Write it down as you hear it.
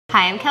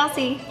Hi, I'm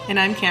Kelsey. And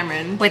I'm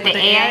Camryn. With the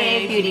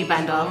AIA Beauty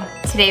Bundle.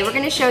 Today we're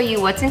going to show you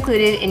what's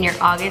included in your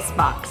August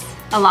box,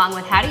 along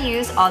with how to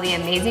use all the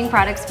amazing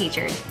products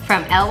featured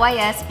from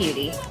LYS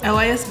Beauty.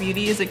 LYS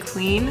Beauty is a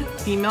clean,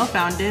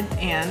 female-founded,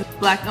 and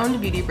Black-owned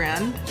beauty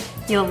brand.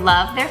 You'll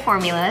love their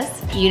formulas,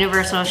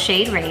 universal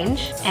shade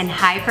range, and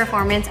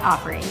high-performance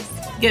offerings.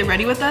 Get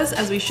ready with us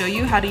as we show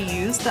you how to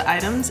use the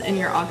items in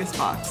your August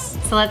box.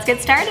 So let's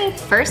get started.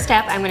 First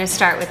step, I'm going to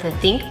start with the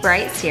Think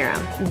Bright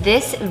Serum.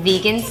 This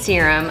vegan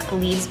serum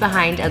leaves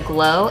behind a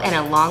glow and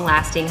a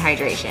long-lasting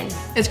hydration.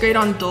 It's great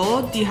on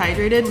dull,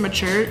 dehydrated,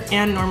 mature,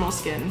 and normal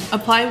skin.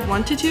 Apply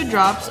 1 to 2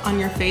 drops on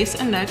your face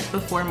and neck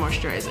before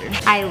moisturizer.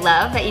 I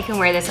love that you can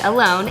wear this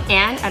alone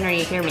and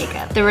underneath your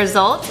makeup. The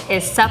result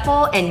is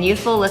supple and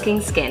youthful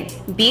looking skin.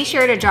 Be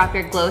sure to drop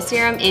your glow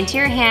serum into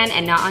your hand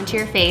and not onto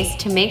your face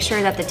to make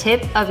sure that the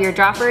tip of your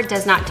dropper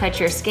does not touch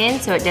your skin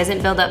so it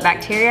doesn't build up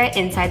bacteria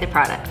inside the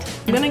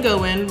product. I'm gonna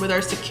go in with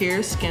our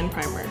Secure Skin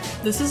Primer.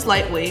 This is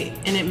lightweight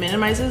and it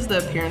minimizes the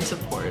appearance of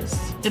pores.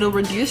 It'll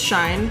reduce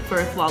shine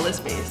for a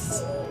flawless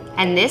base.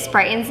 And this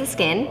brightens the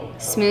skin,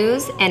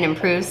 smooths, and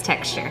improves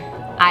texture.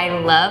 I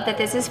love that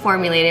this is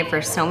formulated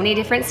for so many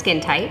different skin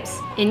types.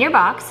 In your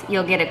box,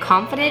 you'll get a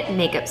confident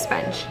makeup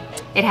sponge.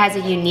 It has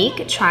a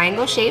unique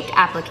triangle-shaped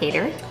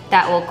applicator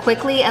that will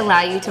quickly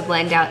allow you to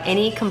blend out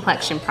any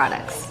complexion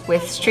products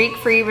with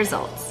streak-free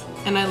results.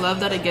 And I love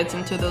that it gets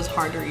into those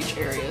hard-to-reach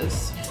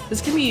areas. This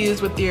can be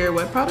used with your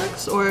wet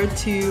products or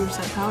to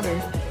set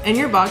powder. In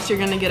your box, you're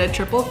gonna get a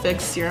triple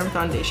fix serum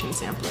foundation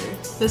sampler.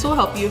 This will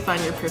help you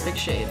find your perfect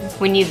shade.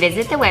 When you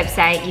visit the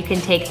website, you can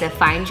take the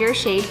Find Your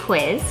Shade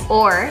quiz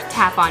or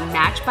tap on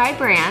Match by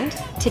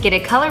Brand to get a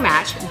color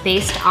match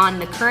based on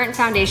the current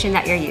foundation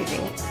that you're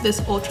using.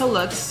 This Ultra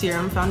Luxe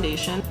Serum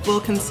Foundation will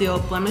conceal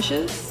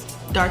blemishes,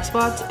 dark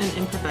spots, and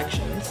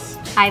imperfections.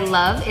 I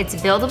love its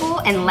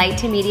buildable and light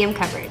to medium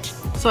coverage.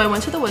 So I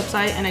went to the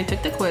website and I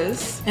took the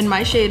quiz, and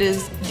my shade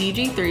is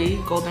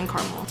DG3 Golden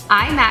Caramel.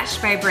 I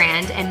matched by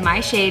brand and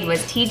my shade was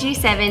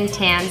TG7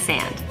 Tan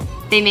Sand.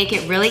 They make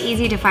it really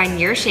easy to find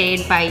your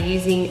shade by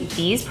using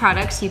these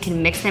products. You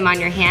can mix them on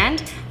your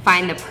hand,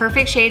 find the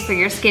perfect shade for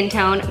your skin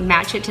tone,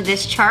 match it to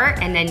this chart,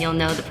 and then you'll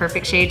know the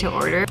perfect shade to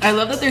order. I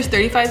love that there's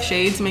 35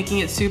 shades, making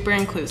it super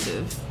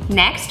inclusive.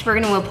 Next, we're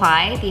gonna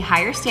apply the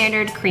Higher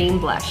Standard Cream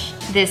Blush.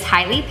 This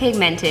highly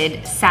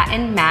pigmented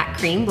satin matte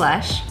cream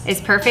blush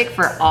is perfect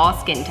for all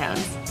skin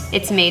tones.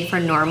 It's made for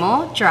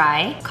normal,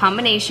 dry,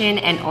 combination,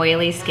 and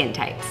oily skin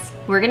types.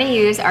 We're gonna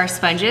use our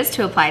sponges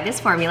to apply this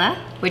formula,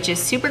 which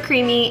is super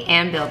creamy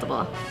and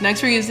buildable.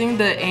 Next, we're using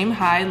the Aim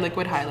High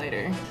Liquid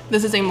Highlighter.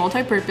 This is a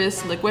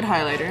multi-purpose liquid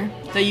highlighter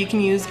that you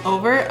can use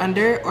over,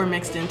 under, or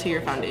mixed into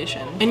your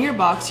foundation. In your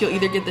box, you'll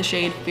either get the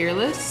shade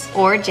Fearless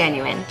or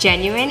Genuine.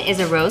 Genuine is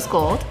a rose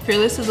gold.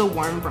 Fearless is a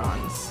warm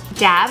bronze.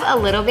 Dab a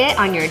little bit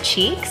on your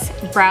cheeks,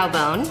 brow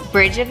bone,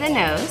 bridge of the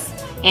nose,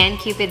 and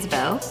Cupid's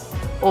bow.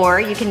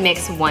 Or you can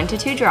mix 1 to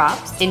 2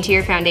 drops into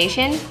your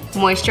foundation,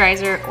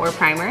 moisturizer, or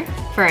primer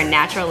for a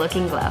natural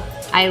looking glow.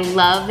 I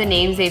love the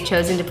names they've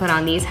chosen to put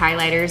on these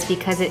highlighters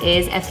because it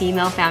is a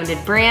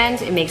female-founded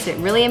brand. It makes it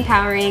really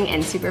empowering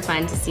and super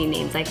fun to see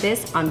names like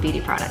this on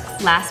beauty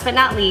products. Last but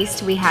not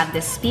least, we have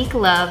the Speak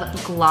Love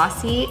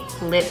Glossy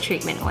Lip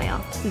Treatment Oil.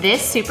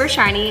 This super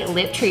shiny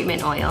lip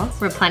treatment oil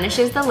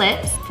replenishes the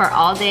lips for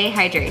all-day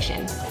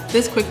hydration.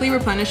 This quickly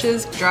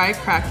replenishes dry,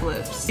 cracked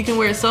lips. You can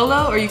wear it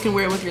solo or you can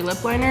wear it with your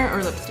lip liner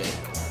or lipstick.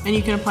 And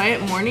you can apply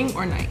it morning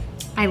or night.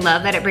 I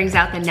love that it brings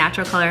out the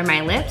natural color in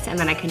my lips and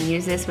that I can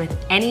use this with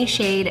any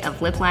shade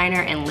of lip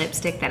liner and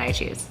lipstick that I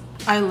choose.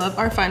 I love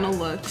our final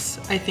looks.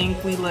 I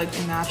think we look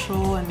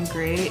natural and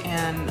great,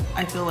 and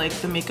I feel like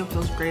the makeup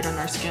feels great on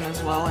our skin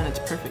as well, and it's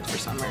perfect for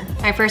summer.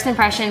 My first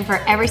impression for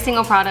every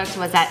single product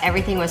was that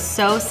everything was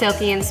so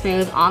silky and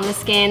smooth on the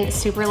skin,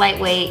 super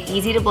lightweight,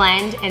 easy to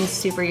blend, and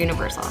super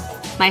universal.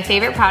 My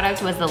favorite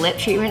product was the lip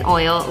treatment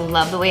oil.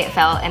 Love the way it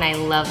felt, and I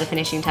love the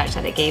finishing touch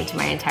that it gave to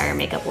my entire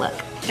makeup look.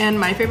 And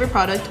my favorite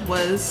product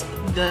was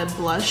the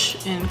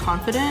blush in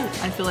Confident.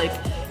 I feel like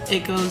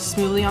it goes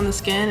smoothly on the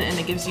skin and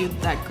it gives you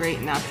that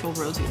great natural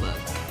rosy look.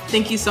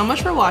 Thank you so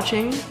much for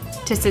watching.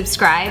 To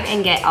subscribe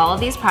and get all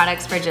of these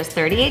products for just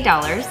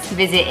 $38,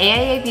 visit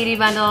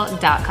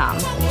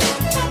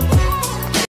AIABeautyBundle.com.